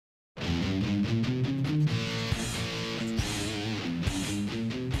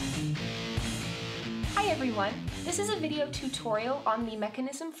everyone, this is a video tutorial on the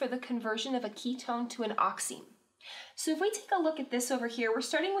mechanism for the conversion of a ketone to an oxime. So if we take a look at this over here, we're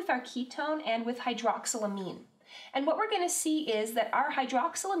starting with our ketone and with hydroxylamine. And what we're going to see is that our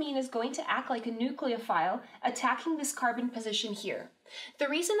hydroxylamine is going to act like a nucleophile attacking this carbon position here. The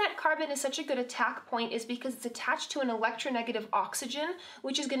reason that carbon is such a good attack point is because it's attached to an electronegative oxygen,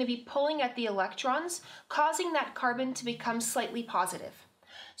 which is going to be pulling at the electrons, causing that carbon to become slightly positive.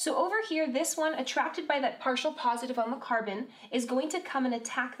 So over here, this one, attracted by that partial positive on the carbon, is going to come and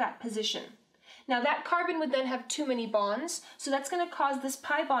attack that position. Now that carbon would then have too many bonds, so that's going to cause this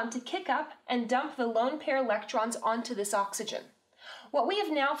pi bond to kick up and dump the lone pair electrons onto this oxygen. What we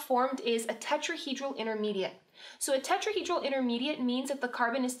have now formed is a tetrahedral intermediate. So a tetrahedral intermediate means that the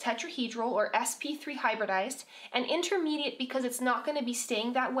carbon is tetrahedral or sp3 hybridized, and intermediate because it's not going to be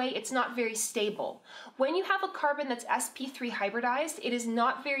staying that way, it's not very stable. When you have a carbon that's sp3 hybridized, it is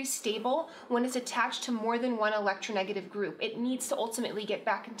not very stable when it's attached to more than one electronegative group. It needs to ultimately get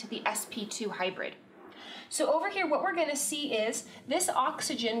back into the sp2 hybrid. So over here, what we're going to see is this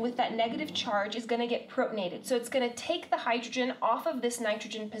oxygen with that negative charge is going to get protonated. So it's going to take the hydrogen off of this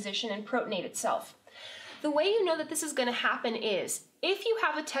nitrogen position and protonate itself. The way you know that this is going to happen is, if you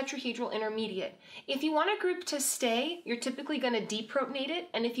have a tetrahedral intermediate, if you want a group to stay, you're typically going to deprotonate it,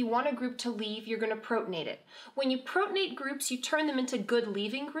 and if you want a group to leave, you're going to protonate it. When you protonate groups, you turn them into good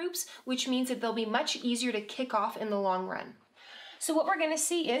leaving groups, which means that they'll be much easier to kick off in the long run. So what we're going to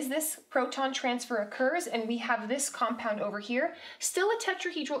see is this proton transfer occurs, and we have this compound over here, still a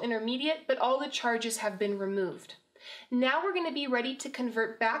tetrahedral intermediate, but all the charges have been removed. Now we're going to be ready to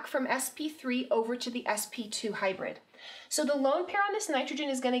convert back from sp3 over to the sp2 hybrid. So the lone pair on this nitrogen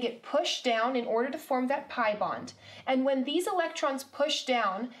is going to get pushed down in order to form that pi bond. And when these electrons push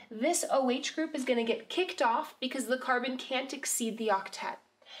down, this OH group is going to get kicked off because the carbon can't exceed the octet.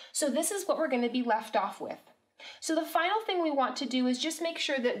 So this is what we're going to be left off with. So the final thing we want to do is just make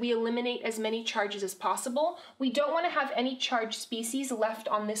sure that we eliminate as many charges as possible. We don't want to have any charged species left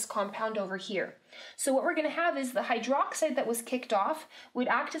on this compound over here. So what we're going to have is the hydroxide that was kicked off would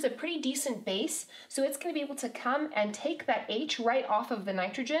act as a pretty decent base, so it's going to be able to come and take that H right off of the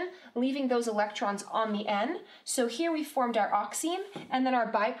nitrogen, leaving those electrons on the N. So here we formed our oxime, and then our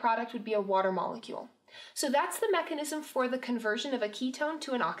byproduct would be a water molecule. So that's the mechanism for the conversion of a ketone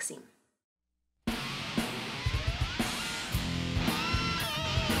to an oxime.